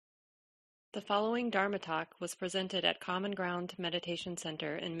The following Dharma talk was presented at Common Ground Meditation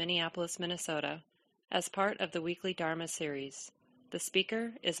Center in Minneapolis, Minnesota, as part of the weekly Dharma series. The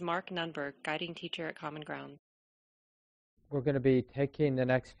speaker is Mark Nunberg, guiding teacher at Common Ground. We're going to be taking the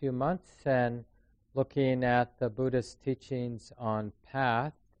next few months and looking at the Buddhist teachings on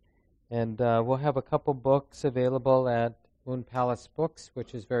path. And we'll have a couple books available at Moon Palace Books,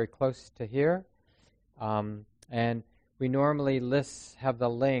 which is very close to here. And we normally have the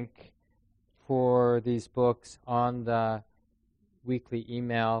link for these books on the weekly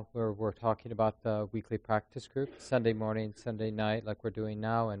email where we're talking about the weekly practice group, Sunday morning, Sunday night, like we're doing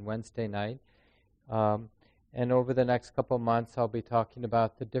now, and Wednesday night. And over the next couple of months, I'll be talking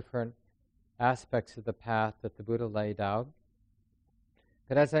about the different aspects of the path that the Buddha laid out.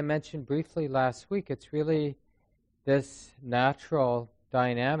 But as I mentioned briefly last week, it's really this natural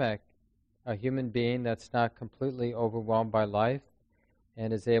dynamic, a human being that's not completely overwhelmed by life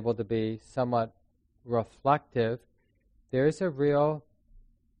and is able to be somewhat reflective. There's a real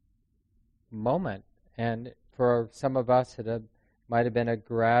moment, and for some of us it might have been a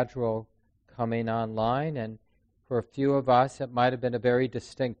gradual coming online, and for a few of us it might have been a very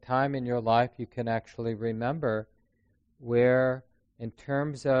distinct time in your life you can actually remember where, in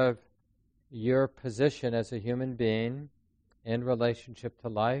terms of your position as a human being in relationship to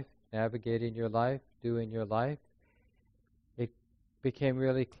life, navigating your life, doing your life, it became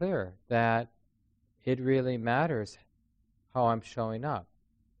really clear that it really matters how I'm showing up,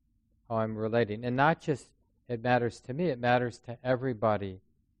 how I'm relating. And not just it matters to me, it matters to everybody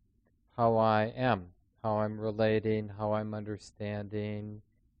how I am, how I'm relating, how I'm understanding.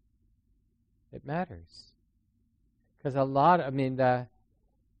 It matters. Because the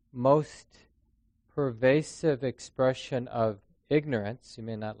most pervasive expression of ignorance, you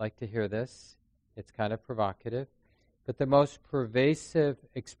may not like to hear this, it's kind of provocative, but the most pervasive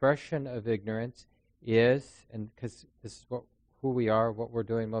expression of ignorance is, and because this is who we are, what we're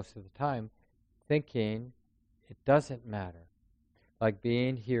doing most of the time, thinking it doesn't matter. Like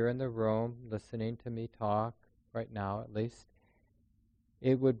being here in the room, listening to me talk, right now at least,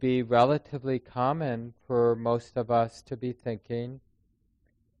 it would be relatively common for most of us to be thinking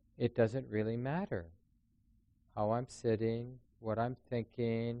it doesn't really matter how I'm sitting, what I'm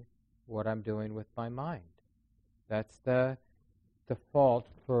thinking, what I'm doing with my mind. That's the default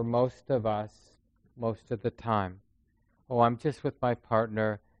for most of us most of the time. Oh, I'm just with my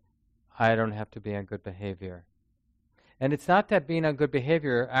partner, I don't have to be on good behavior. And it's not that being on good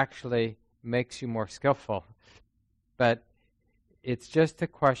behavior actually makes you more skillful, but it's just a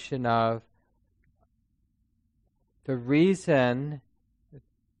question of the reason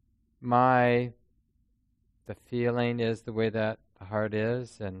the feeling is the way that the heart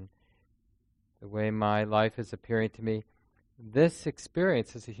is and the way my life is appearing to me. This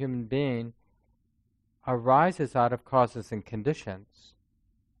experience as a human being arises out of causes and conditions.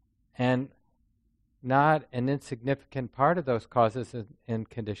 And not an insignificant part of those causes and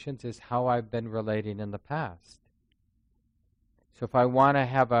conditions is how I've been relating in the past. So if I want to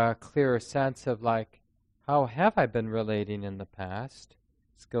have a clearer sense of how have I been relating in the past,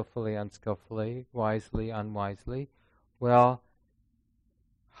 skillfully, unskillfully, wisely, unwisely, well,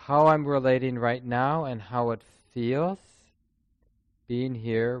 how I'm relating right now and how it feels, being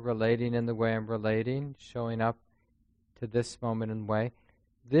here, relating in the way I'm relating, showing up to this moment and way,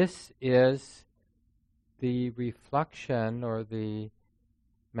 this is the reflection or the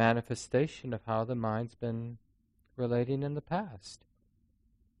manifestation of how the mind's been relating in the past.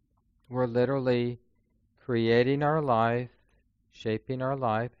 We're literally creating our life, shaping our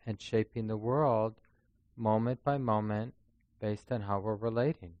life, and shaping the world moment by moment based on how we're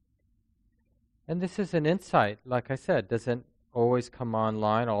relating. And this is an insight, like I said, doesn't always come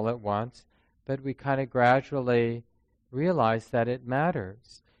online all at once, but we kind of gradually realize that it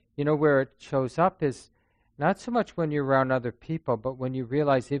matters. Where it shows up is not so much when you're around other people, but when you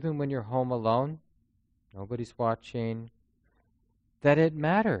realize even when you're home alone, nobody's watching, that it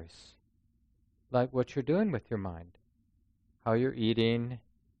matters. Like what you're doing with your mind, how you're eating,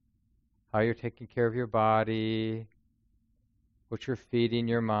 how you're taking care of your body, what you're feeding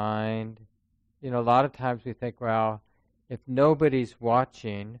your mind. A lot of times we think, well, if nobody's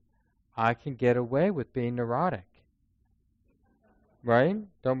watching, I can get away with being neurotic. Right?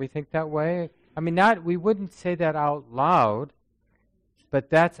 Don't we think that way? We wouldn't say that out loud, but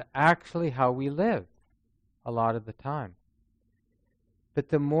that's actually how we live a lot of the time. But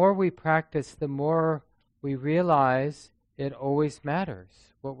the more we practice, the more we realize it always matters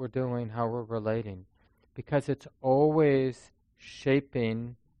what we're doing, how we're relating, because it's always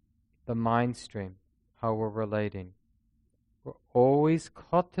shaping the mind stream, how we're relating. We're always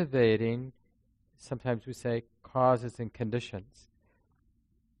cultivating sometimes we say causes and conditions.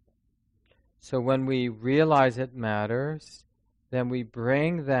 So when we realize it matters, then we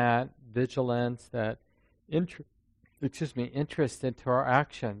bring that vigilance, that interest into our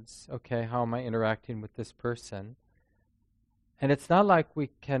actions. Okay, how am I interacting with this person? And it's not like we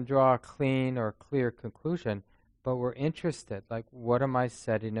can draw a clean or clear conclusion, but we're interested. Like, what am I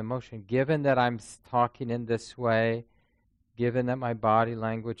setting in motion? Given that I'm talking in this way, given that my body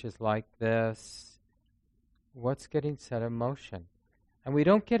language is like this, what's getting set in motion? And we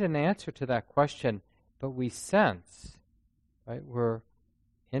don't get an answer to that question, but we sense, right? We're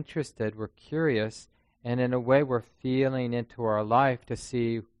interested, we're curious, and in a way we're feeling into our life to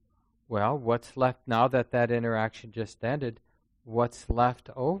see, well, what's left now that that interaction just ended? What's left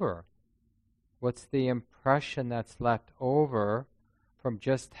over? What's the impression that's left over from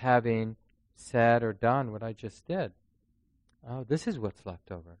just having said or done what I just did? Oh, this is what's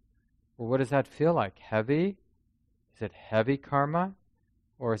left over. Well, what does that feel like? Heavy? Is it heavy karma?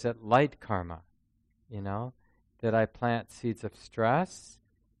 Or is it light karma? You know, did I plant seeds of stress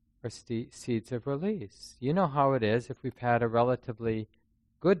or seeds of release? You know how it is if we've had a relatively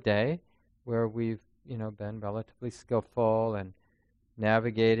good day where we've, been relatively skillful and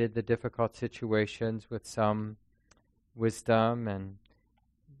navigated the difficult situations with some wisdom and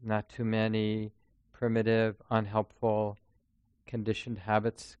not too many primitive, unhelpful, conditioned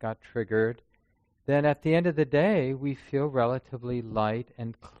habits got triggered, then at the end of the day, we feel relatively light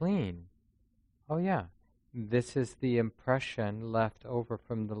and clean. Oh yeah, this is the impression left over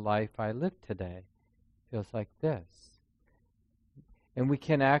from the life I lived today. Feels like this. And we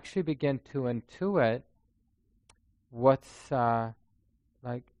can actually begin to intuit what's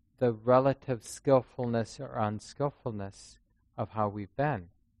like the relative skillfulness or unskillfulness of how we've been.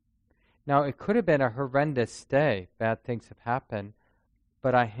 Now, it could have been a horrendous day. Bad things have happened,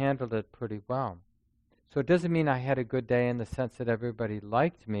 but I handled it pretty well. So it doesn't mean I had a good day in the sense that everybody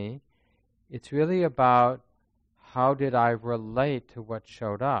liked me. It's really about how did I relate to what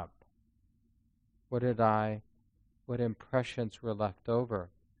showed up? What impressions were left over?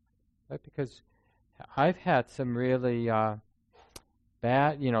 Right? Because I've had some really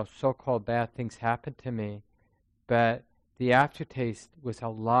bad, so-called bad things happen to me, but the aftertaste was a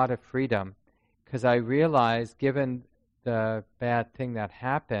lot of freedom because I realized, given the bad thing that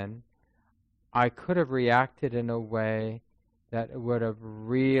happened, I could have reacted in a way that would have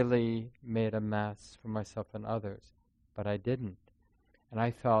really made a mess for myself and others, but I didn't. And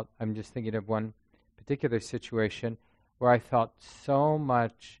I'm just thinking of one particular situation where I felt so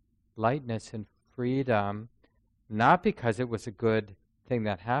much lightness and freedom, not because it was a good thing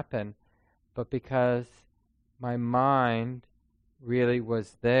that happened, but because my mind really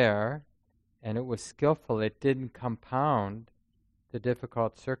was there and it was skillful. It didn't compound the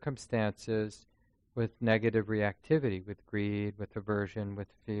difficult circumstances with negative reactivity, with greed, with aversion, with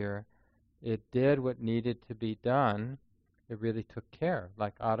fear. It did what needed to be done. It really took care,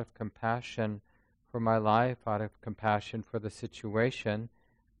 like out of compassion for my life, out of compassion for the situation,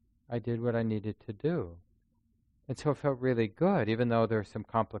 I did what I needed to do. And so it felt really good, even though there were some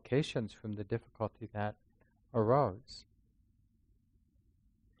complications from the difficulty that arose.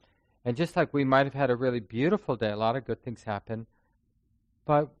 And just like we might have had a really beautiful day, a lot of good things happened,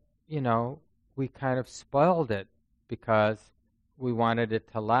 but, we kind of spoiled it because we wanted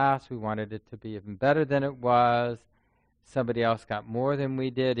it to last, we wanted it to be even better than it was. Somebody else got more than we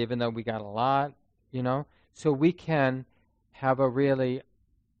did, even though we got a lot, So we can have a really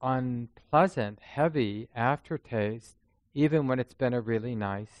unpleasant, heavy aftertaste, even when it's been a really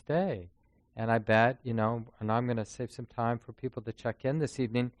nice day. And I bet, and I'm going to save some time for people to check in this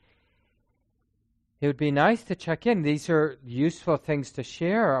evening. It would be nice to check in. These are useful things to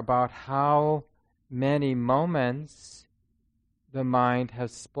share about how many moments the mind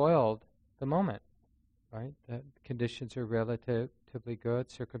has spoiled the moment, right? The conditions are relatively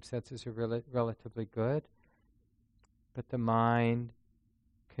good, circumstances are relatively good, but the mind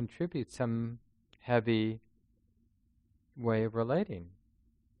contributes some heavy way of relating.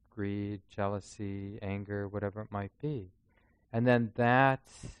 Greed, jealousy, anger, whatever it might be. And then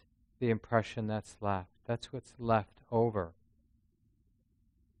that's the impression that's left. That's what's left over.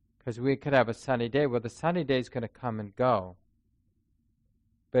 Because we could have a sunny day. Well, the sunny day is going to come and go.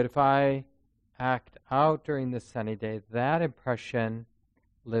 But if I act out during the sunny day, that impression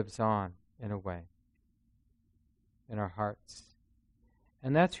lives on in a way in our hearts.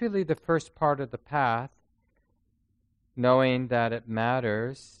 And that's really the first part of the path, knowing that it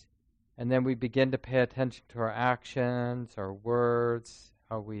matters. And then we begin to pay attention to our actions, our words,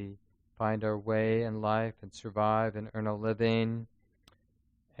 how we find our way in life and survive and earn a living.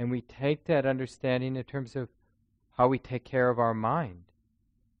 And we take that understanding in terms of how we take care of our mind.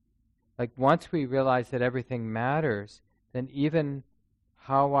 Like once we realize that everything matters, then even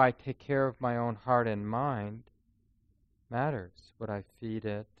how I take care of my own heart and mind matters. What I feed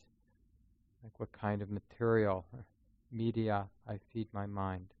it, like what kind of material, media I feed my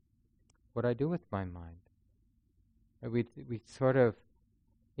mind, what I do with my mind. And we sort of,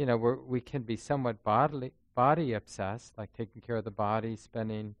 we can be somewhat body obsessed, like taking care of the body,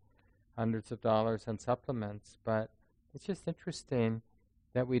 spending hundreds of dollars on supplements, but it's just interesting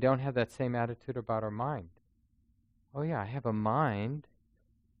that we don't have that same attitude about our mind. Oh yeah, I have a mind,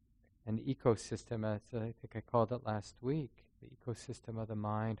 an ecosystem, as I think I called it last week, the ecosystem of the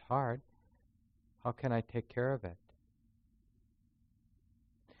mind, heart. How can I take care of it?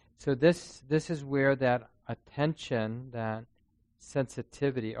 So this is where that attention, that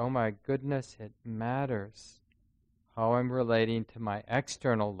sensitivity, oh my goodness, it matters how I'm relating to my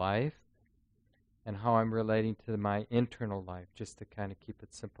external life and how I'm relating to my internal life, just to kind of keep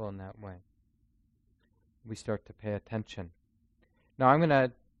it simple in that way. We start to pay attention. Now I'm going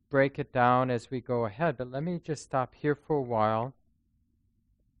to break it down as we go ahead, but let me just stop here for a while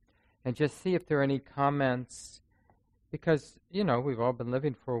and just see if there are any comments, because, we've all been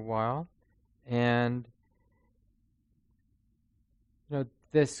living for a while, and,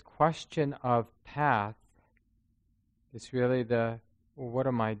 this question of path is really what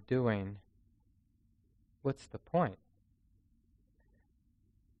am I doing? What's the point?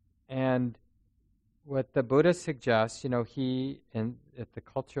 And what the Buddha suggests, at the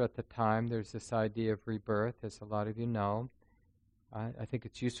culture at the time, there's this idea of rebirth, as a lot of you know. I think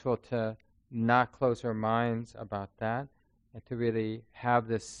it's useful to not close our minds about that and to really have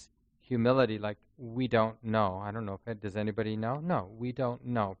this humility, like we don't know. I don't know does anybody know? No, we don't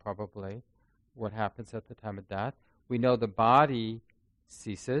know probably what happens at the time of death. We know the body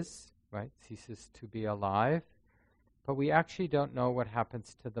ceases, right? Ceases to be alive. But we actually don't know what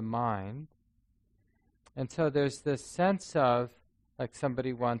happens to the mind. And so there's this sense of, like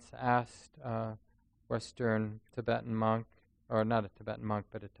somebody once asked a Western Tibetan monk, or not a Tibetan monk,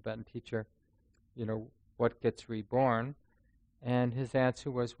 but a Tibetan teacher, what gets reborn? And his answer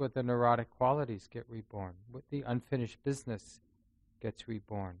was, well, the neurotic qualities get reborn. What the unfinished business gets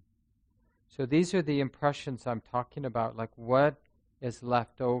reborn. So these are the impressions I'm talking about, like what is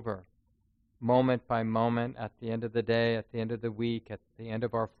left over, moment by moment, at the end of the day, at the end of the week, at the end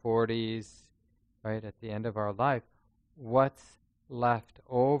of our 40s, right, at the end of our life. What's left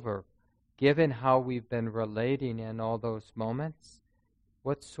over, given how we've been relating in all those moments?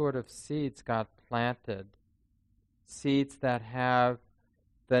 What sort of seeds got planted? Seeds that have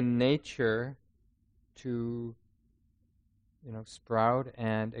the nature to sprout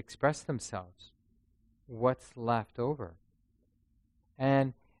and express themselves. What's left over?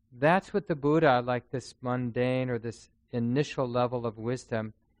 And that's what the Buddha, like this mundane or this initial level of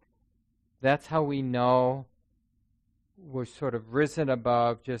wisdom, that's how we know we're sort of risen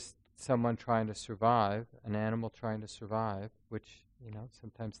above just someone trying to survive, an animal trying to survive, which,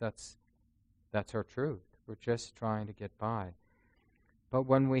 sometimes that's our truth. We're just trying to get by. But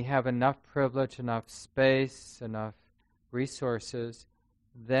when we have enough privilege, enough space, enough resources,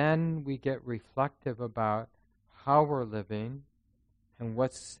 then we get reflective about how we're living and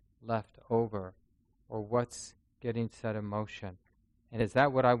what's left over, or what's getting set in motion. And is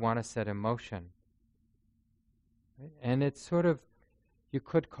that what I want to set in motion? And it's sort of, you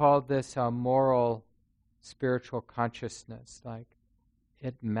could call this a moral, spiritual consciousness, like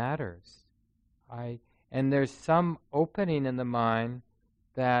it matters. And there's some opening in the mind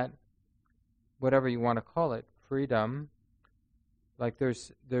that, whatever you want to call it, freedom, like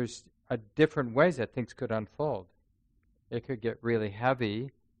there's a different ways that things could unfold. It could get really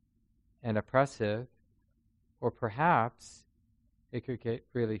heavy and oppressive, or perhaps it could get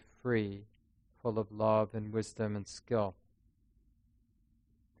really free, full of love and wisdom and skill.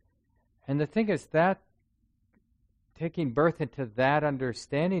 And the thing is that taking birth into that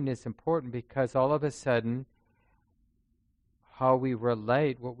understanding is important, because all of a sudden how we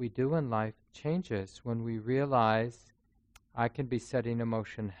relate, what we do in life, changes when we realize I can be setting in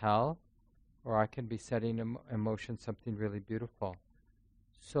motion hell, or I can be setting in motion something really beautiful.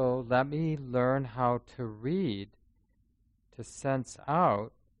 So let me learn how to read, to sense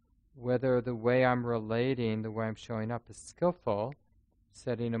out whether the way I'm relating, the way I'm showing up is skillful,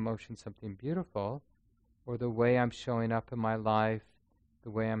 setting in motion something beautiful, or the way I'm showing up in my life,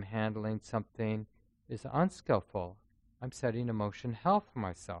 the way I'm handling something is unskillful. I'm setting in motion hell for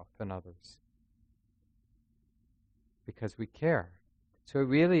myself and others. Because we care. So it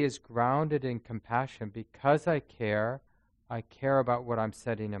really is grounded in compassion. Because I care, I care about what I'm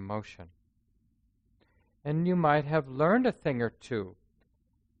setting in motion. And you might have learned a thing or two.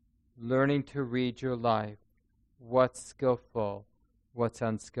 Learning to read your life. What's skillful, what's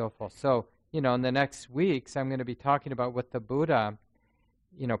unskillful. So, in the next weeks, I'm going to be talking about what the Buddha,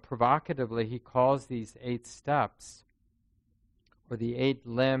 provocatively, he calls these 8 steps, or the 8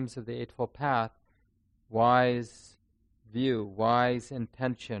 limbs of the Eightfold Path: wise view, wise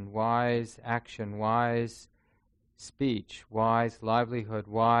intention, wise action, wise speech, wise livelihood,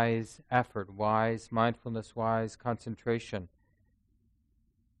 wise effort, wise mindfulness, wise concentration.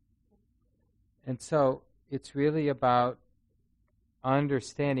 And so it's really about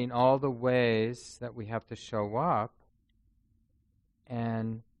understanding all the ways that we have to show up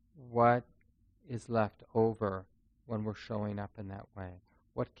and what is left over when we're showing up in that way.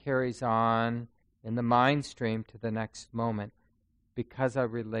 What carries on in the mind stream to the next moment because I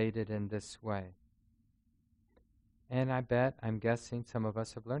related in this way. And I'm guessing some of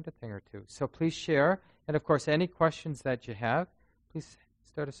us have learned a thing or two. So please share. And of course, any questions that you have, please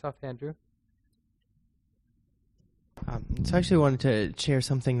start us off, Andrew. So I actually wanted to share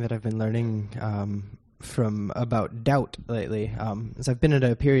something that I've been learning from about doubt lately. As I've been at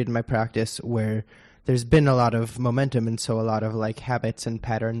a period in my practice where there's been a lot of momentum, and so a lot of habits and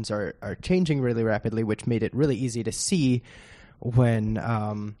patterns are changing really rapidly, which made it really easy to see when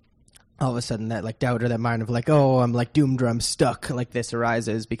all of a sudden that doubt or that mind of oh, I'm doomed or I'm stuck this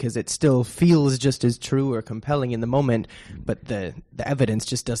arises, because it still feels just as true or compelling in the moment, but the evidence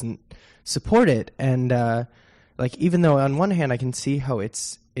just doesn't support it. And even though on one hand I can see how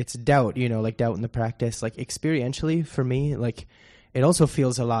it's doubt, doubt in the practice, experientially for me, it also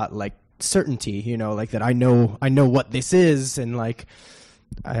feels a lot like certainty, that I know what this is, and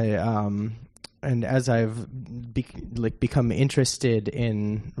and as I've become interested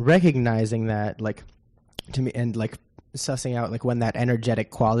in recognizing that, to me, and sussing out when that energetic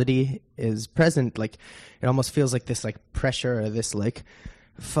quality is present, it almost feels like this pressure, or this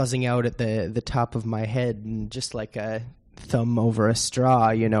fuzzing out at the top of my head, and just like a thumb over a straw,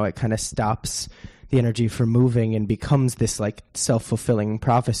 it kind of stops the energy from moving and becomes this self-fulfilling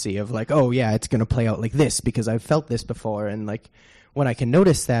prophecy of oh yeah, it's going to play out like this because I've felt this before. And when I can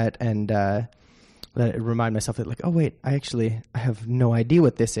notice that and remind myself that oh wait, I have no idea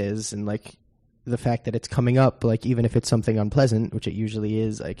what this is, and the fact that it's coming up, even if it's something unpleasant, which it usually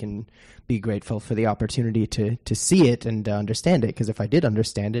is, I can be grateful for the opportunity to see it and understand it, because if I did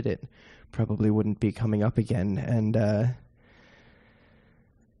understand it, it probably wouldn't be coming up again. And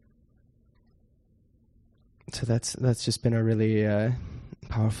so that's just been a really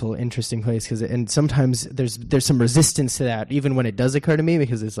powerful, interesting place, and sometimes there's some resistance to that, even when it does occur to me,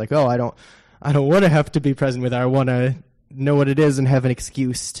 because it's oh, I don't want to have to be present with it. I want to know what it is and have an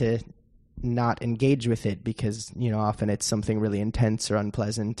excuse to not engage with it, because often it's something really intense or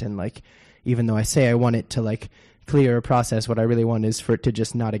unpleasant, and even though I say I want it to clear or process, what I really want is for it to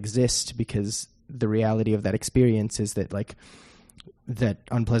just not exist, because the reality of that experience is that that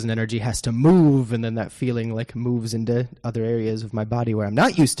unpleasant energy has to move, and then that feeling moves into other areas of my body where I'm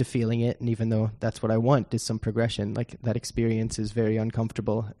not used to feeling it, and even though that's what I want is some progression, that experience is very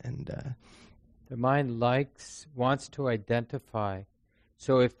uncomfortable. And the mind wants to identify.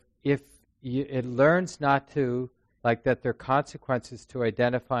 So if it learns not to, that there are consequences to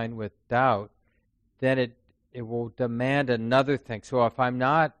identifying with doubt, then it will demand another thing. So if I'm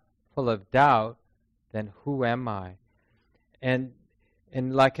not full of doubt, then who am I? And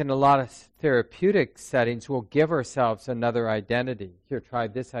in a lot of therapeutic settings, we'll give ourselves another identity. Here, try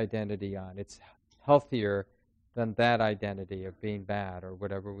this identity on. It's healthier than that identity of being bad, or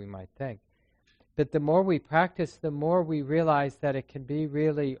whatever we might think. But the more we practice, the more we realize that it can be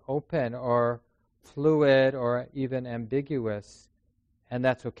really open or fluid or even ambiguous, and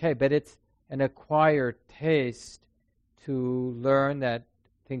that's okay. But it's an acquired taste to learn that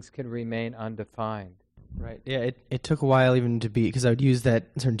things can remain undefined. Right. Yeah, it took a while even to be, because I would use that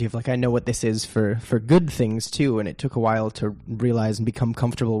certainty of I know what this is for good things too, and it took a while to realize and become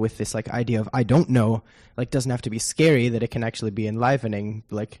comfortable with this idea of I don't know, doesn't have to be scary, that it can actually be enlivening,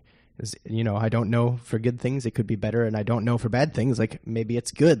 I don't know for good things, it could be better, and I don't know for bad things, maybe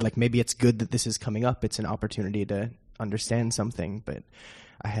it's good, maybe it's good that this is coming up, it's an opportunity to understand something. But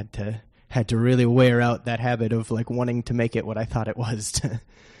I had to really wear out that habit of wanting to make it what I thought it was.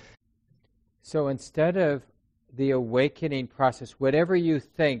 So instead of the awakening process, whatever you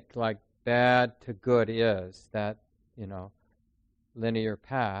think bad to good is, that, linear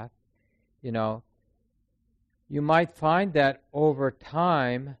path, you might find that over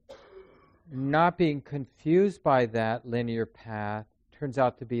time, not being confused by that linear path turns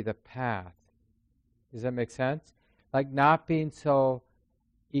out to be the path. Does that make sense? like not being so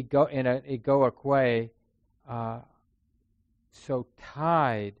in an egoic way, so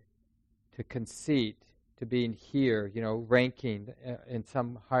tied to conceit, to being here, ranking in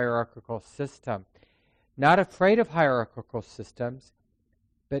some hierarchical system. Not afraid of hierarchical systems,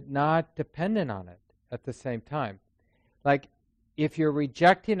 but not dependent on it at the same time. Like, if you're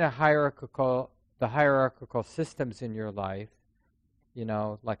rejecting the hierarchical systems in your life,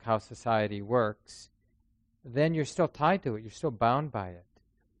 like how society works, then you're still tied to it. You're still bound by it.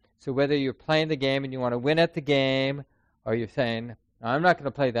 So whether you're playing the game and you want to win at the game, or you're saying, I'm not going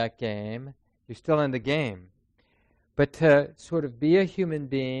to play that game, you're still in the game. But to sort of be a human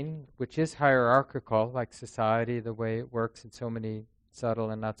being, which is hierarchical, like society, the way it works in so many subtle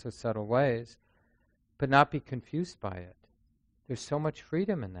and not so subtle ways, but not be confused by it. There's so much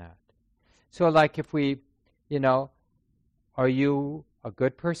freedom in that. So like if we, are you a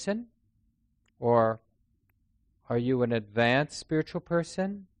good person? Or are you an advanced spiritual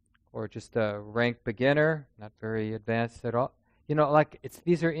person? Or just a rank beginner, not very advanced at all?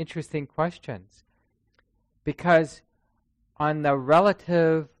 These are interesting questions. Because on the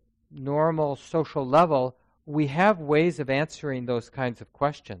relative normal social level, we have ways of answering those kinds of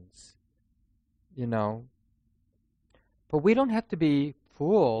questions, But we don't have to be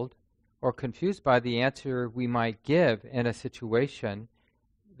fooled or confused by the answer we might give in a situation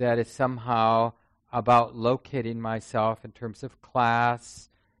that is somehow about locating myself in terms of class,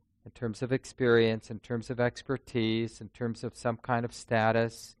 in terms of experience, in terms of expertise, in terms of some kind of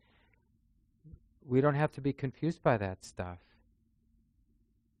status. We don't have to be confused by that stuff.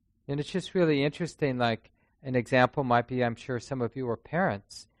 And it's just really interesting, like an example might be, I'm sure some of you are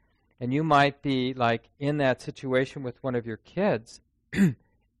parents, and you might be like in that situation with one of your kids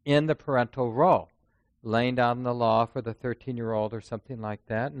in the parental role, laying down the law for the 13-year-old or something like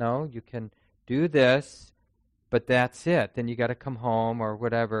that. No, you can do this, but that's it. Then you got to come home or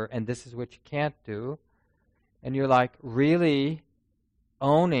whatever, and this is what you can't do. And you're like really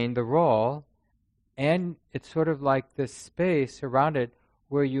owning the role, and it's sort of like this space around it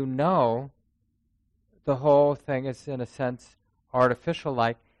where the whole thing is in a sense artificial,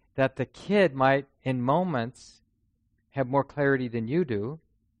 like that the kid might in moments have more clarity than you do,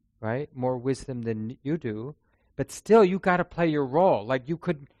 right? More wisdom than you do, but still you got to play your role. Like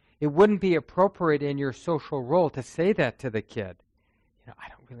it wouldn't be appropriate in your social role to say that to the kid. I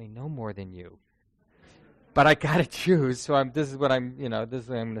don't really know more than you, but I got to choose. So this is what I'm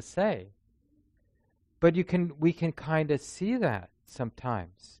going to say. But we can kind of see that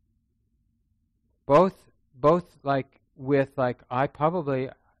sometimes. Both like with like I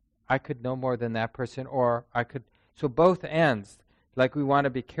could know more than that person, or I could. So both ends. Like we want to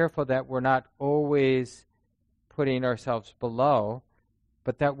be careful that we're not always putting ourselves below,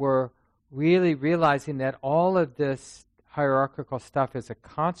 but that we're really realizing that all of this hierarchical stuff is a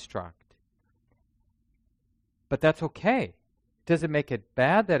construct. But that's okay. It doesn't make it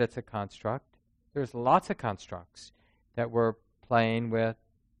bad that it's a construct. There's lots of constructs that we're playing with,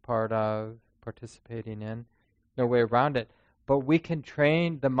 part of, participating in. No way around it. But we can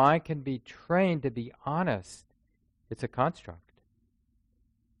the mind can be trained to be honest. It's a construct.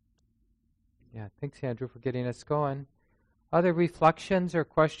 Yeah, thanks, Andrew, for getting us going. Other reflections or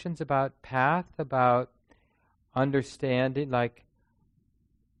questions about path, about understanding, like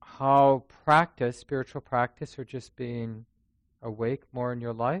how spiritual practice, or just being awake more in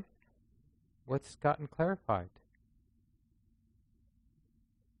your life? What's gotten clarified?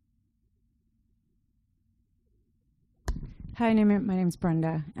 Hi, my name's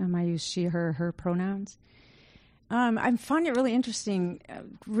Brenda. I use she, her pronouns. I find it really interesting.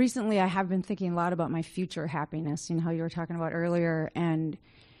 Recently, I have been thinking a lot about my future happiness, how you were talking about earlier. And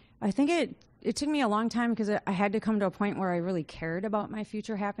I think it took me a long time because I had to come to a point where I really cared about my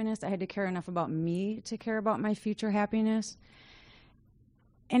future happiness. I had to care enough about me to care about my future happiness.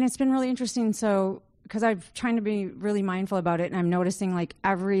 And it's been really interesting. So, because I'm trying to be really mindful about it, and I'm noticing like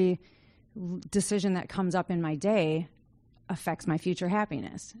every decision that comes up in my day affects my future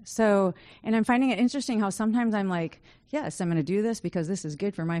happiness. So, and I'm finding it interesting how sometimes I'm like, yes, I'm going to do this because this is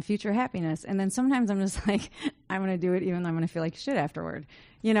good for my future happiness. And then sometimes I'm just like, I'm going to do it even though I'm going to feel like shit afterward.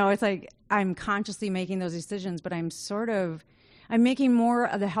 It's like I'm consciously making those decisions, but I'm making more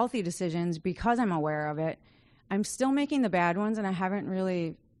of the healthy decisions because I'm aware of it. I'm still making the bad ones, and I haven't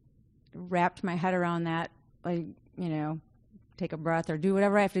really wrapped my head around that, like, take a breath or do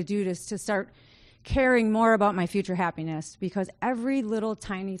whatever I have to do to start caring more about my future happiness, because every little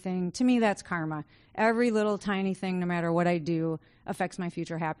tiny thing, to me, that's karma. Every little tiny thing, no matter what I do, affects my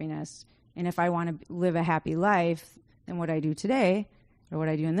future happiness. And if I want to live a happy life, then what I do today, or what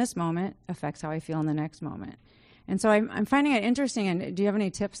I do in this moment, affects how I feel in the next moment. And so I'm finding it interesting. And do you have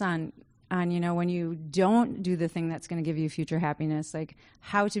any tips on when you don't do the thing that's going to give you future happiness, like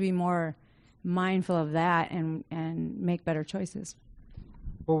how to be more mindful of that and make better choices?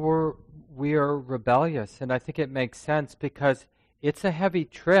 Well, we are rebellious, and I think it makes sense because it's a heavy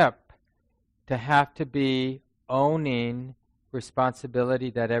trip to have to be owning responsibility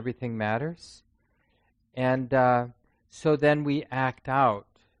that everything matters. And so then we act out.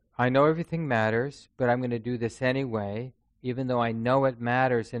 I know everything matters, but I'm going to do this anyway, even though I know it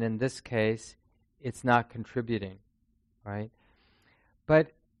matters, and in this case, it's not contributing, right?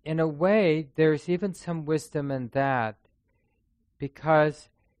 But in a way, there's even some wisdom in that, because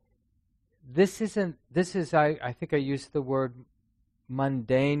this is, I think I used the word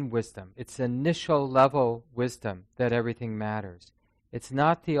mundane wisdom. It's initial level wisdom that everything matters. It's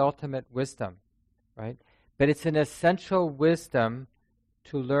not the ultimate wisdom, right? But it's an essential wisdom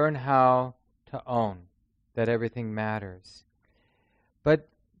to learn how to own that everything matters. But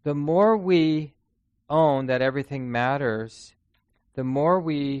the more we own that everything matters, the more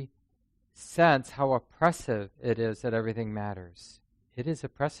we sense how oppressive it is that everything matters. It is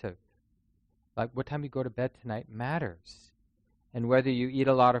oppressive. Like what time you go to bed tonight matters. And whether you eat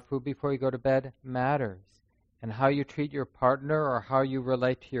a lot of food before you go to bed matters. And how you treat your partner or how you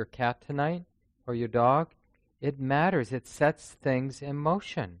relate to your cat tonight or your dog, it matters. It sets things in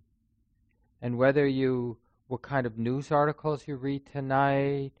motion. And whether what kind of news articles you read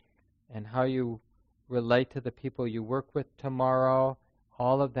tonight and how you relate to the people you work with tomorrow,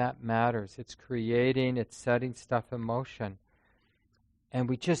 all of that matters. It's setting stuff in motion. And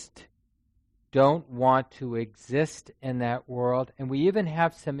we just don't want to exist in that world. And we even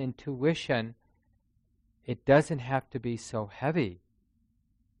have some intuition. It doesn't have to be so heavy,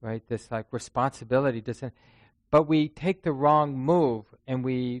 right? This like responsibility doesn't. But we take the wrong move and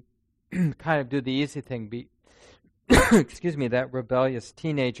we kind of do the easy thing. Excuse me, that rebellious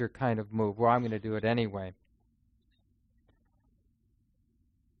teenager kind of move. Well, I'm going to do it anyway.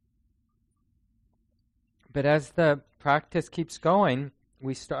 But as the practice keeps going,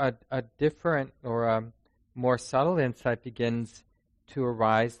 we start a different or a more subtle insight begins to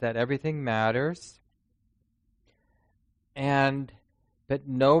arise that everything matters, but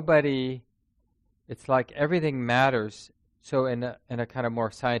nobody. It's like everything matters. So in a kind of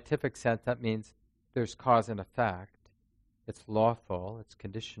more scientific sense, that means there's cause and effect. It's lawful. It's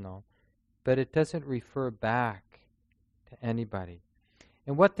conditional, but it doesn't refer back to anybody.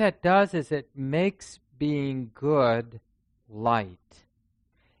 And what that does is it makes being good light.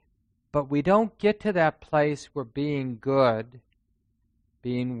 But we don't get to that place where being good,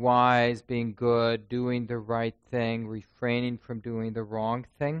 being wise, being good, doing the right thing, refraining from doing the wrong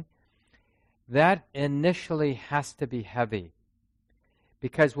thing, that initially has to be heavy.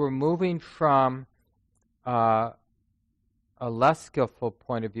 Because we're moving from a less skillful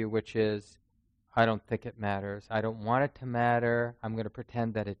point of view, which is, I don't think it matters. I don't want it to matter. I'm going to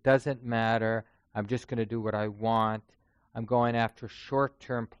pretend that it doesn't matter. I'm just going to do what I want. I'm going after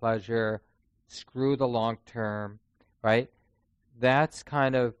short-term pleasure. Screw the long-term, right? That's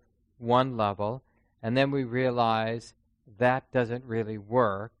kind of one level. And then we realize that doesn't really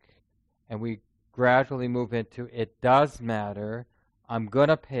work. And we gradually move into it does matter. I'm going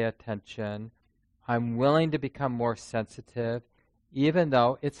to pay attention. I'm willing to become more sensitive, even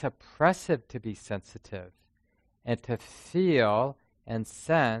though it's oppressive to be sensitive and to feel and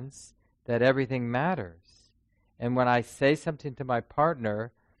sense that everything matters. And when I say something to my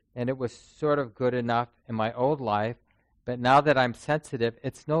partner, and it was sort of good enough in my old life, but now that I'm sensitive,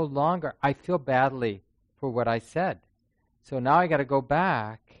 it's no longer, I feel badly for what I said. So now I got to go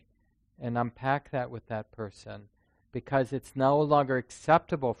back and unpack that with that person, because it's no longer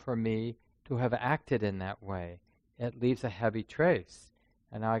acceptable for me to have acted in that way. It leaves a heavy trace.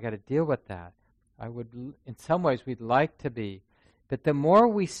 And now I got to deal with that. In some ways, we'd like to be. But the more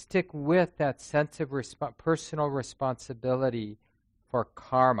we stick with that sense of personal responsibility for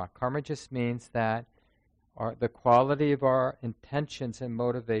karma just means that the quality of our intentions and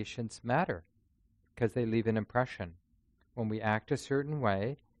motivations matter because they leave an impression. When we act a certain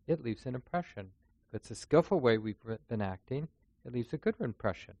way, it leaves an impression. If it's a skillful way we've been acting, it leaves a good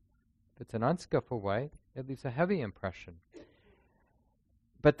impression. If it's an unskillful way, it leaves a heavy impression.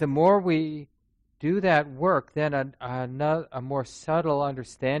 But the more we do that work, then a more subtle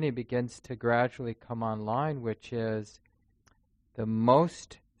understanding begins to gradually come online, which is the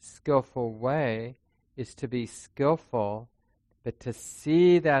most skillful way is to be skillful, but to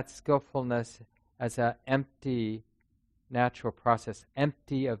see that skillfulness as an empty natural process,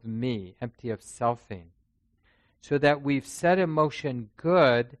 empty of me, empty of selfing. So that we've set in motion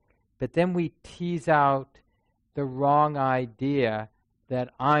good, but then we tease out the wrong idea that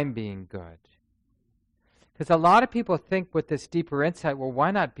I'm being good. Because a lot of people think with this deeper insight, well,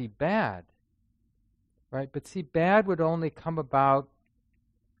 why not be bad? Right? But see, bad would only come about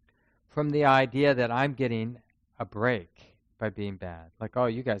from the idea that I'm getting a break by being bad. Like, oh,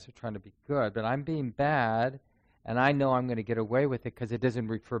 you guys are trying to be good, but I'm being bad, and I know I'm going to get away with it because it doesn't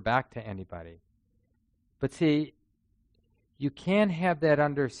refer back to anybody. But see, you can't have that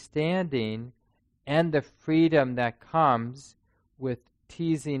understanding and the freedom that comes with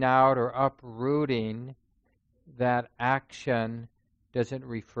teasing out or uprooting that action doesn't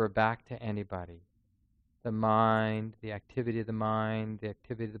refer back to anybody. The mind, the activity of the mind, the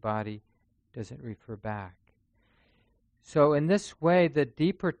activity of the body doesn't refer back. So in this way, the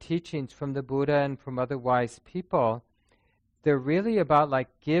deeper teachings from the Buddha and from other wise people, they're really about, like,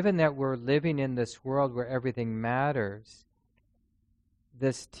 given that we're living in this world where everything matters,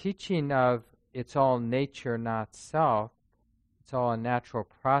 this teaching of it's all nature, not self, it's all a natural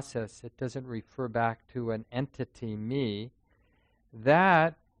process, it doesn't refer back to an entity, me,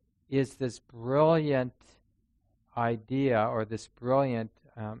 that is this brilliant idea, or this brilliant,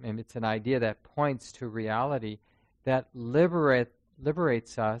 and it's an idea that points to reality, that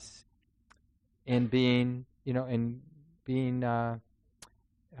liberates us in being,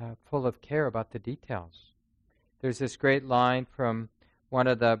 full of care about the details. There's this great line from one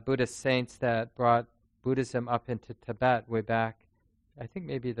of the Buddhist saints that brought Buddhism up into Tibet way back, I think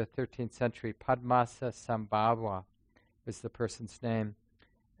maybe the 13th century. Padmasa Sambhava was the person's name.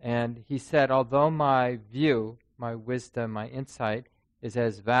 And he said, although my view, my wisdom, my insight is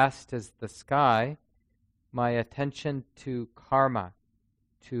as vast as the sky, my attention to karma,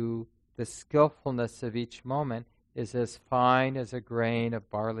 to the skillfulness of each moment, is as fine as a grain of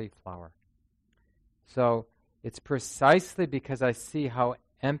barley flour. So it's precisely because I see how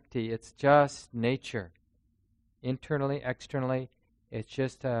empty, it's just nature. Internally, externally, it's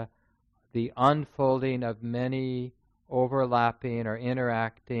just the unfolding of many overlapping or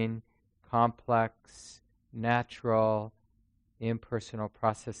interacting, complex, natural, impersonal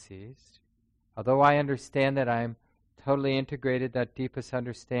processes. Although I understand that I'm totally integrated, that deepest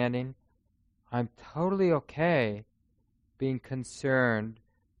understanding, I'm totally okay being concerned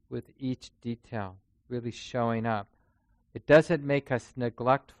with each detail, really showing up. It doesn't make us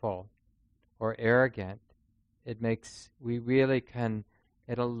neglectful or arrogant. It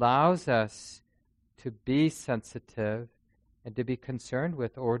allows us to be sensitive and to be concerned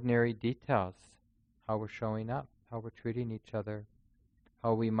with ordinary details, how we're showing up, how we're treating each other,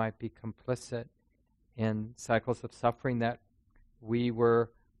 how we might be complicit in cycles of suffering that we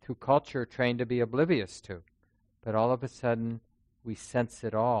were, through culture, trained to be oblivious to. But all of a sudden, we sense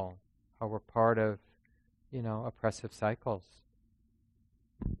it all, how we're part of, oppressive cycles.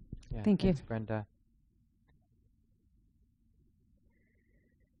 Yeah, Thank you. Thanks, Brenda.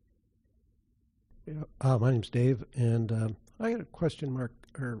 Yeah, my name's Dave, and I had a question, Mark,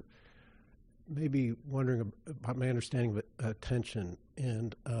 or maybe wondering about my understanding of attention.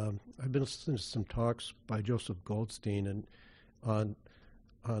 And I've been listening to some talks by Joseph Goldstein and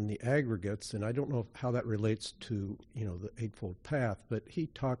on the aggregates, and I don't know how that relates to the Eightfold Path, but he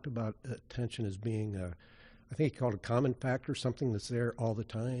talked about attention as being I think he called it a common factor, something that's there all the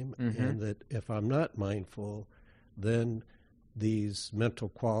time, and that if I'm not mindful, then these mental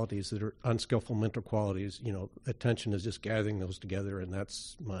qualities that are unskillful mental qualities, attention is just gathering those together, and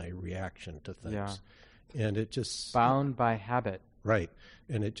that's my reaction to things. Yeah. And it just... bound by habit. Right.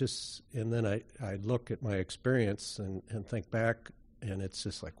 And then I look at my experience and think back, and it's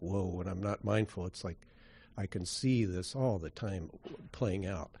just like, whoa, when I'm not mindful, it's like I can see this all the time playing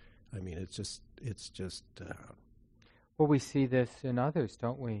out. I mean, it's just... Well, we see this in others,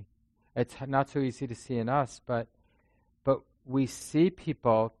 don't we? It's not so easy to see in us, but we see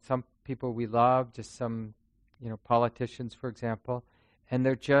people, some people we love, just some, politicians, for example, and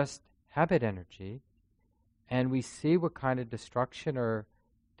they're just habit energy. And we see what kind of destruction or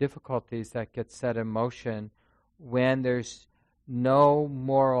difficulties that get set in motion when there's no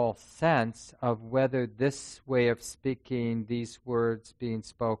moral sense of whether this way of speaking, these words being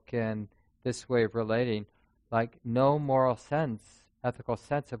spoken, this way of relating, like no moral sense, ethical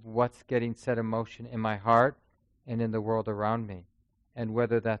sense of what's getting set in motion in my heart and in the world around me, and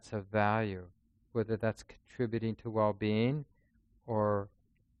whether that's of value, whether that's contributing to well-being or,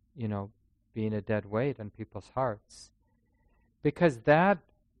 being a dead weight on people's hearts. Because that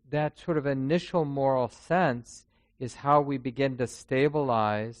sort of initial moral sense is how we begin to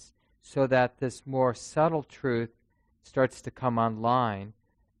stabilize so that this more subtle truth starts to come online,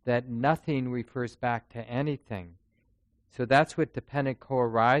 that nothing refers back to anything. So that's what dependent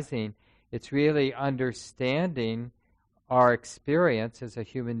co-arising It's really understanding our experience as a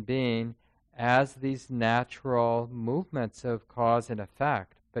human being as these natural movements of cause and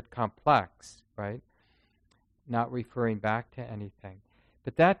effect, but complex, right? Not referring back to anything.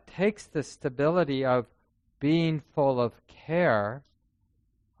 But that takes the stability of being full of care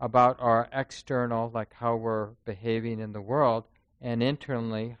about our external, like how we're behaving in the world, and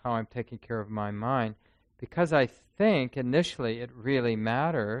internally, how I'm taking care of my mind. Because I think initially it really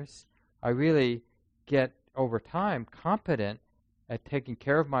matters, I really get, over time, competent at taking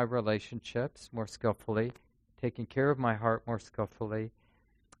care of my relationships more skillfully, taking care of my heart more skillfully,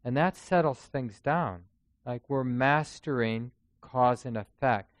 and that settles things down. Like we're mastering cause and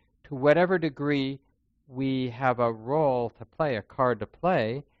effect. To whatever degree we have a role to play, a card to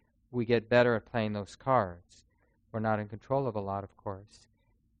play, we get better at playing those cards. We're not in control of a lot, of course.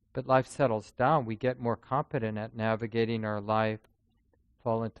 But life settles down. We get more competent at navigating our life,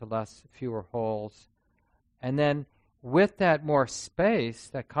 fall into fewer holes. And then with that more space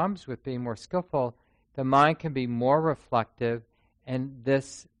that comes with being more skillful, the mind can be more reflective, and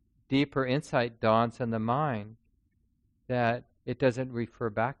this deeper insight dawns on the mind that it doesn't refer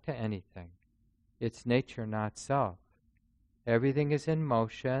back to anything. It's nature, not self. Everything is in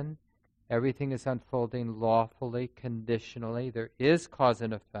motion. Everything is unfolding lawfully, conditionally. There is cause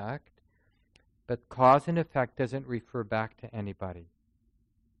and effect, but cause and effect doesn't refer back to anybody.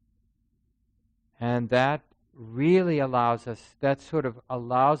 And that really allows us,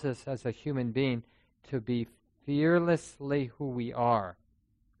 as a human being to be fearlessly who we are.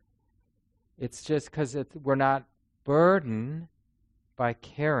 It's just because we're not burdened by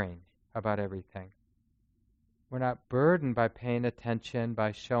caring about everything. We're not burdened by paying attention,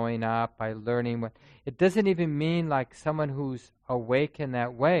 by showing up, by learning. It doesn't even mean like someone who's awake in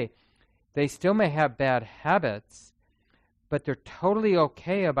that way. They still may have bad habits, but they're totally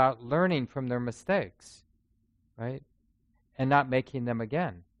okay about learning from their mistakes, right? And not making them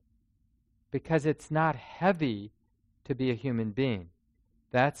again. Because it's not heavy to be a human being.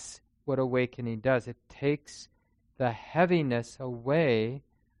 That's what awakening does. It takes the heaviness away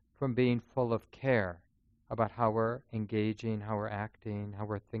from being full of care about how we're engaging, how we're acting, how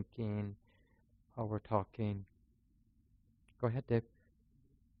we're thinking, how we're talking. Go ahead, Dave.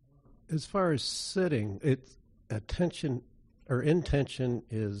 As far as sitting, it's attention or intention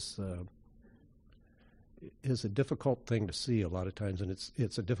is a difficult thing to see a lot of times, and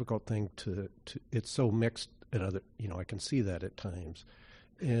it's a difficult thing to it's so mixed at other. I can see that at times,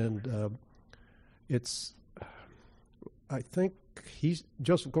 and it's. I think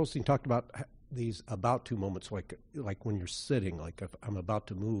Joseph Goldstein talked about these about to moments, like when you're sitting, like if I'm about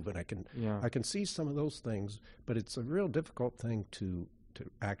to move, and I can see some of those things, but it's a real difficult thing to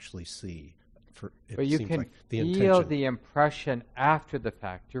actually see. But you can feel the impression after the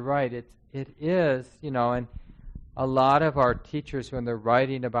fact. You're right. It is, and a lot of our teachers, when they're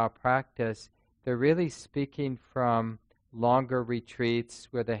writing about practice, they're really speaking from longer retreats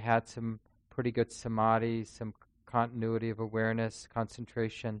where they had some pretty good samadhi, some continuity of awareness,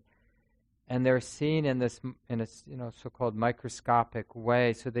 concentration, and they're seen in a so-called microscopic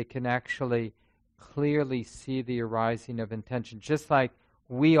way, so they can actually clearly see the arising of intention, just like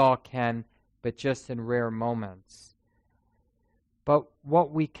we all can, but just in rare moments. But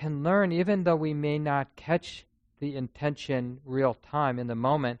what we can learn, even though we may not catch the intention real time in the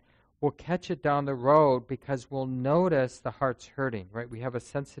moment, we'll catch it down the road because we'll notice the heart's hurting, right? We have a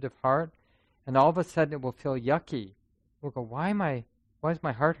sensitive heart, and all of a sudden it will feel yucky. We'll go, why is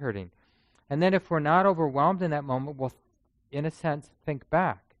my heart hurting? And then if we're not overwhelmed in that moment, we'll, in a sense, think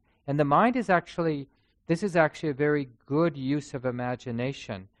back. And the mind is this is actually a very good use of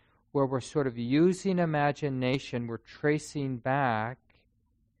imagination, where we're sort of using imagination, we're tracing back,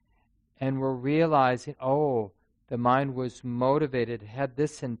 and we're realizing, the mind was motivated, had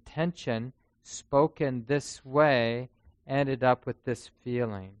this intention, spoken this way, ended up with this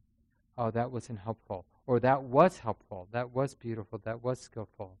feeling. Oh, that wasn't helpful. Or that was helpful. That was beautiful. That was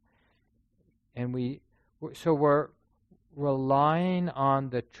skillful. And we're relying on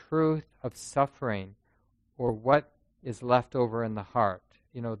the truth of suffering, or what is left over in the heart.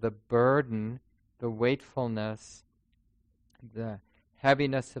 The burden, the weightfulness, the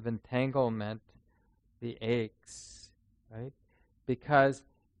heaviness of entanglement, the aches, right? Because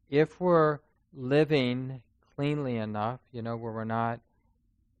if we're living cleanly enough, where we're not,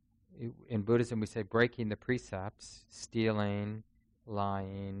 in Buddhism we say breaking the precepts, stealing,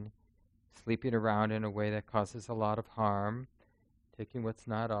 lying, sleeping around in a way that causes a lot of harm, taking what's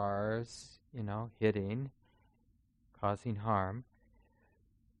not ours, hitting, causing harm.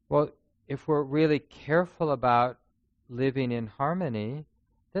 Well, if we're really careful about living in harmony,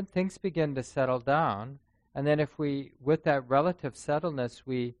 then things begin to settle down. And then if we, with that relative settledness,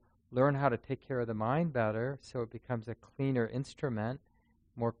 we learn how to take care of the mind better, so it becomes a cleaner instrument,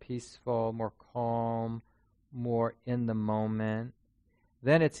 more peaceful, more calm, more in the moment,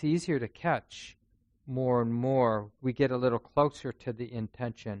 then it's easier to catch more and more. We get a little closer to the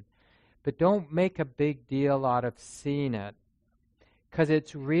intention. But don't make a big deal out of seeing it, because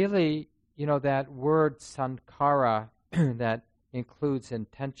it's really, that word sankhara that includes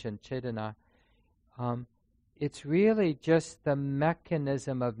intention, cetana, it's really just the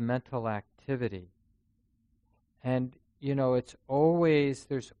mechanism of mental activity. And, there's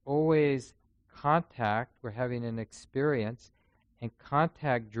always contact. We're having an experience, and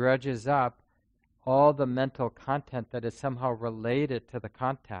contact dredges up all the mental content that is somehow related to the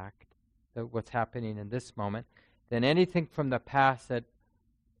contact, what's happening in this moment. Then anything from the past that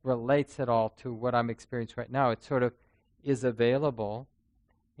relates at all to what I'm experiencing right now, it sort of is available,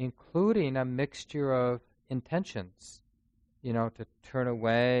 including a mixture of intentions, to turn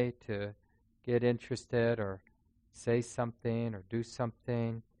away, to get interested, or say something, or do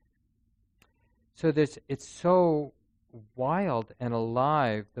something. So it's so wild and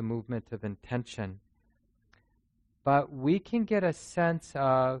alive, the movement of intention. But we can get a sense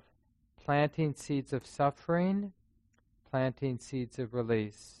of planting seeds of suffering, planting seeds of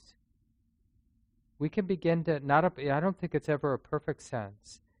release. We can begin to, I don't think it's ever a perfect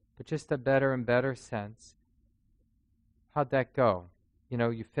sense, but just a better and better sense. How'd that go?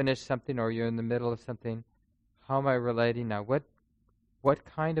 You finish something, or you're in the middle of something. How am I relating now? What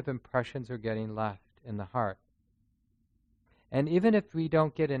kind of impressions are getting left in the heart? And even if we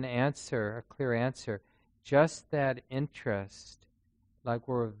don't get an answer, a clear answer, just that interest, like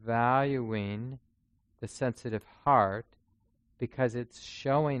we're valuing the sensitive heart because it's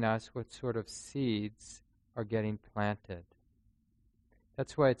showing us what sort of seeds are getting planted.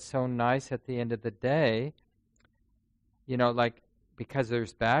 That's why it's so nice at the end of the day, because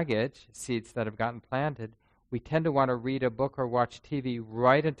there's baggage, seeds that have gotten planted, we tend to want to read a book or watch TV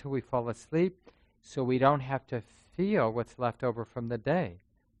right until we fall asleep, so we don't have to feel what's left over from the day.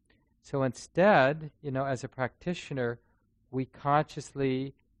 So instead, as a practitioner, we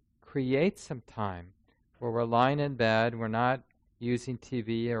consciously create some time where we're lying in bed, we're not using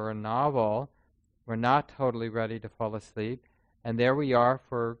TV or a novel, we're not totally ready to fall asleep, and there we are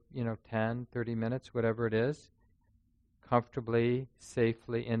for, 10, 30 minutes, whatever it is, comfortably,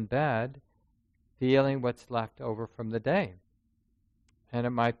 safely in bed, feeling what's left over from the day. And it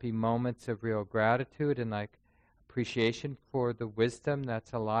might be moments of real gratitude and appreciation for the wisdom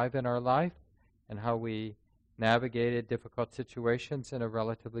that's alive in our life and how we navigated difficult situations in a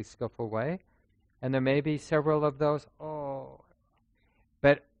relatively skillful way. And there may be several of those,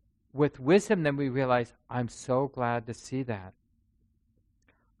 but with wisdom then we realize, I'm so glad to see that.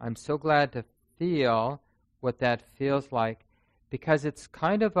 I'm so glad to feel what that feels like, because it's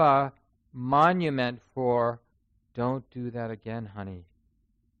kind of a monument for, don't do that again, honey.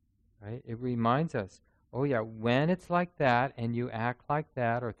 Right? It reminds us, oh yeah, when it's like that and you act like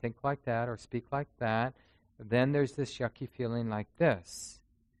that or think like that or speak like that, then there's this yucky feeling like this.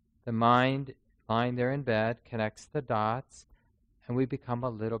 The mind, lying there in bed, connects the dots, and we become a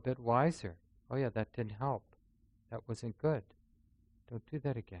little bit wiser. Oh yeah, that didn't help. That wasn't good. Don't do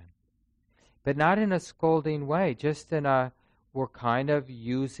that again. But not in a scolding way, just in we're kind of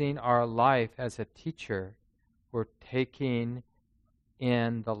using our life as a teacher. We're taking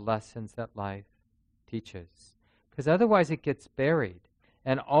in the lessons that life teaches. Because otherwise it gets buried.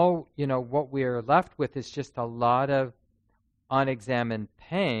 And all, what we're left with is just a lot of unexamined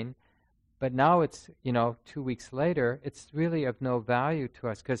pain. But now it's, 2 weeks later, it's really of no value to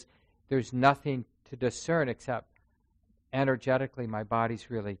us because there's nothing to discern except energetically my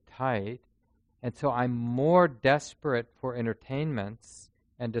body's really tight. And so I'm more desperate for entertainments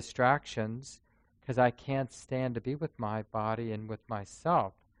and distractions because I can't stand to be with my body and with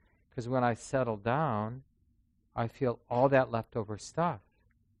myself. Because when I settle down, I feel all that leftover stuff.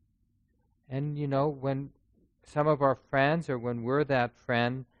 And, when some of our friends, or when we're that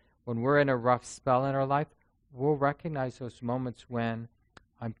friend, when we're in a rough spell in our life, we'll recognize those moments when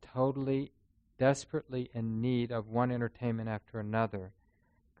I'm totally, desperately in need of one entertainment after another,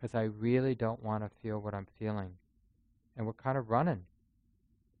 because I really don't want to feel what I'm feeling. And we're kind of running.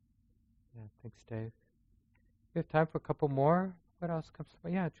 Yeah, thanks, Dave. We have time for a couple more. What else comes?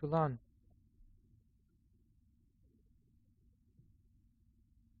 Yeah, Julan.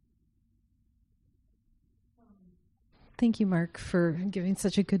 Thank you, Mark, for giving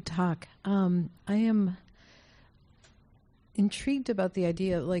such a good talk. I am intrigued about the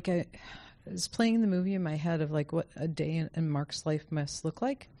idea, was playing the movie in my head of like what a day in Mark's life must look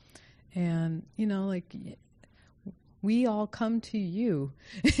like. And, like we all come to you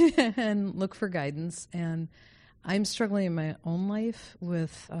and look for guidance. And I'm struggling in my own life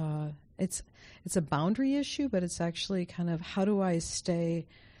with, it's a boundary issue, but it's actually kind of how do I stay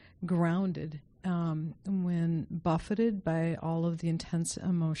grounded when buffeted by all of the intense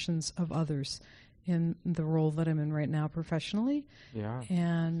emotions of others in the role that I'm in right now professionally. Yeah.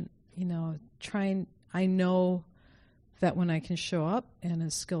 And, I know that when I can show up in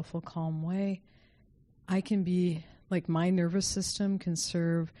a skillful, calm way, I can be, like my nervous system can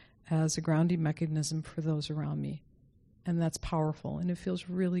serve as a grounding mechanism for those around me. And that's powerful, and it feels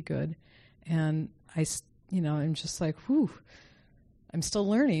really good. And I'm just like, whew, I'm still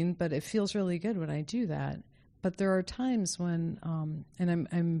learning, but it feels really good when I do that. But there are times when, and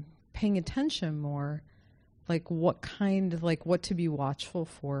I'm paying attention more, like what to be watchful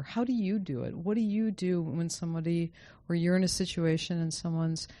for. How do you do it? What do you do when or you're in a situation and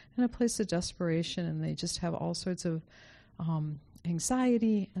someone's in a place of desperation and they just have all sorts of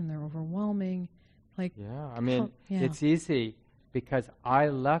anxiety and they're overwhelming? It's easy because I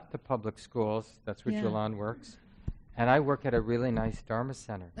left the public schools, that's where Julan works, and I work at a really nice Dharma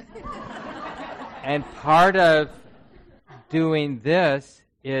center. And part of doing this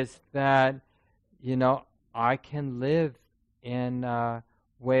is that, I can live in a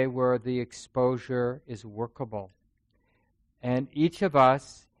way where the exposure is workable. And each of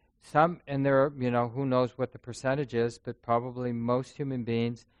us, and there are, who knows what the percentage is, but probably most human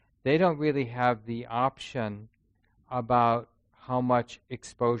beings, they don't really have the option about how much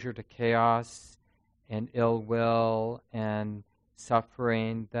exposure to chaos and ill will and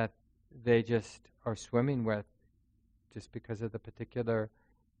suffering that they just are swimming with just because of the particular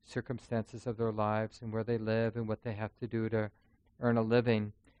circumstances of their lives and where they live and what they have to do to earn a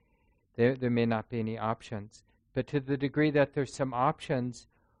living. There may not be any options. But to the degree that there's some options,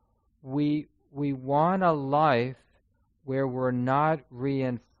 we want a life where we're not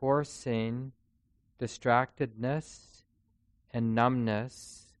reinforcing distractedness and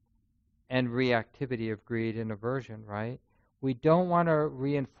numbness and reactivity of greed and aversion, right? We don't want to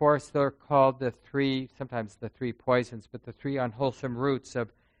reinforce, they're called sometimes the three poisons, but the three unwholesome roots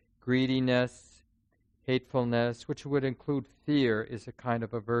of greediness, hatefulness, which would include fear, is a kind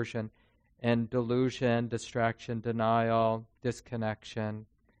of aversion, and delusion, distraction, denial, disconnection.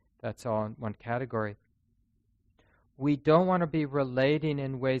 That's all in one category. We don't want to be relating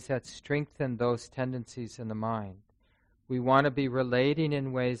in ways that strengthen those tendencies in the mind. We want to be relating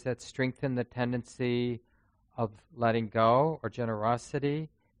in ways that strengthen the tendency of letting go or generosity,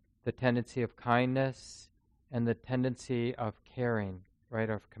 the tendency of kindness, and the tendency of caring, right,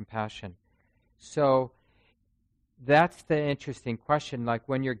 of compassion. So that's the interesting question. Like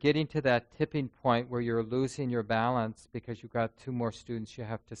when you're getting to that tipping point where you're losing your balance because you've got 2 more students you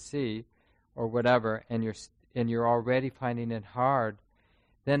have to see or whatever, and you're already finding it hard,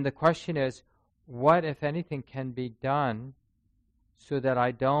 then the question is, what, if anything, can be done so that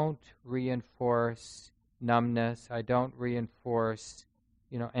I don't reinforce numbness, I don't reinforce,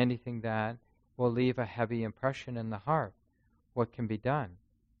 anything that will leave a heavy impression in the heart? What can be done?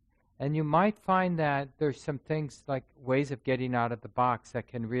 And you might find that there's some things like ways of getting out of the box that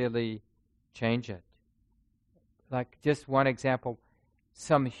can really change it. Like just one example,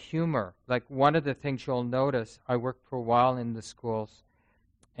 some humor. Like one of the things you'll notice, I worked for a while in the schools,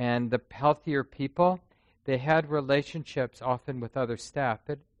 and the healthier people, they had relationships often with other staff,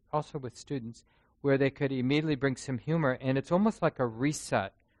 but also with students, where they could immediately bring some humor, and it's almost like a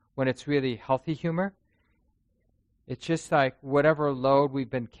reset when it's really healthy humor. It's just like whatever load we've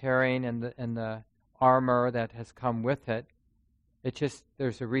been carrying and the armor that has come with it,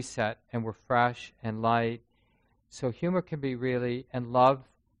 there's a reset and we're fresh and light. So humor can be really, and love,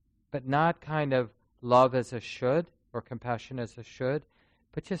 but not kind of love as a should or compassion as a should,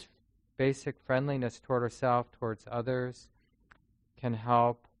 but just basic friendliness toward ourselves, towards others can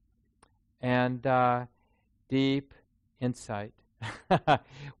help. And deep insight,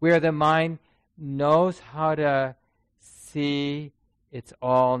 where the mind knows how to see its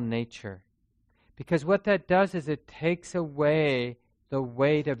all nature. Because what that does is it takes away the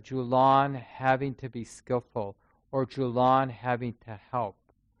weight of Julan having to be skillful or Julan having to help.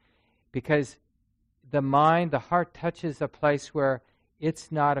 Because the mind, the heart touches a place where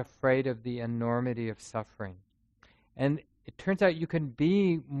it's not afraid of the enormity of suffering. And it turns out you can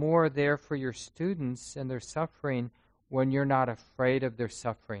be more there for your students and their suffering when you're not afraid of their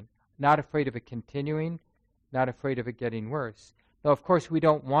suffering, not afraid of it continuing, not afraid of it getting worse. Now, of course, we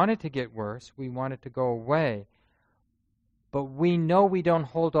don't want it to get worse. We want it to go away. But we know we don't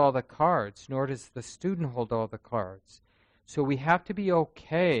hold all the cards, nor does the student hold all the cards. So we have to be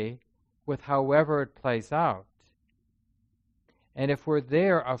okay with however it plays out. And if we're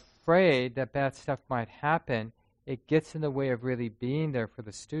there afraid that bad stuff might happen, it gets in the way of really being there for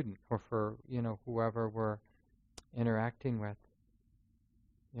the student or for, whoever we're interacting with.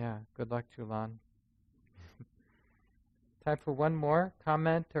 Yeah, good luck, Julan. Time for one more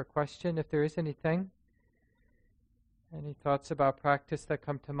comment or question, if there is anything. Any thoughts about practice that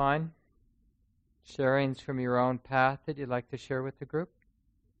come to mind? Sharings from your own path that you'd like to share with the group?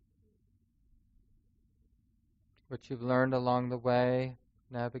 What you've learned along the way,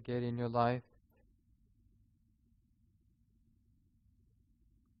 navigating your life?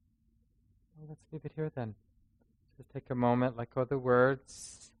 Well, let's leave it here then. Just take a moment, let go of the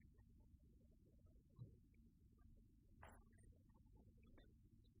words.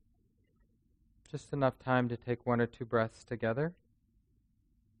 Just enough time to take one or two breaths together.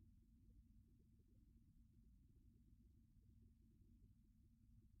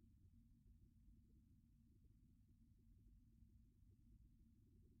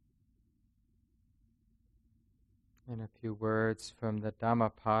 And a few words from the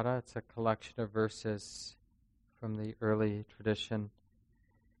Dhammapada. It's a collection of verses from the early tradition,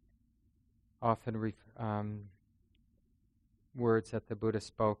 often words that the Buddha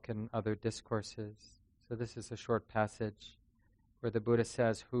spoke in other discourses. So this is a short passage where the Buddha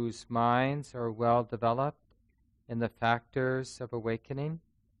says, whose minds are well developed in the factors of awakening,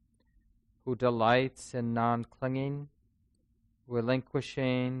 who delights in non-clinging,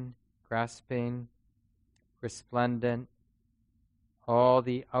 relinquishing, grasping, resplendent, all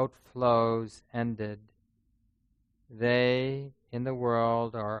the outflows ended, they in the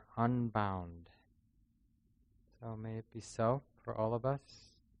world are unbound. So may it be so for all of us.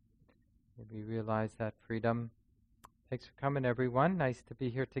 May we realize that freedom. Thanks for coming, everyone. Nice to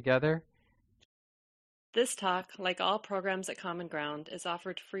be here together. This talk, like all programs at Common Ground, is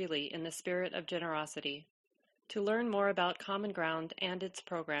offered freely in the spirit of generosity. To learn more about Common Ground and its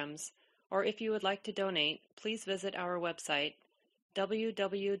programs, or if you would like to donate, please visit our website,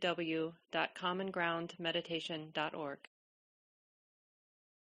 www.commongroundmeditation.org.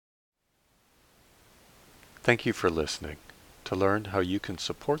 Thank you for listening. To learn how you can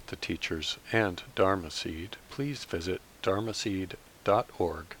support the teachers and Dharma Seed, please visit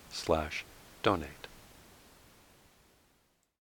dharmaseed.org/donate.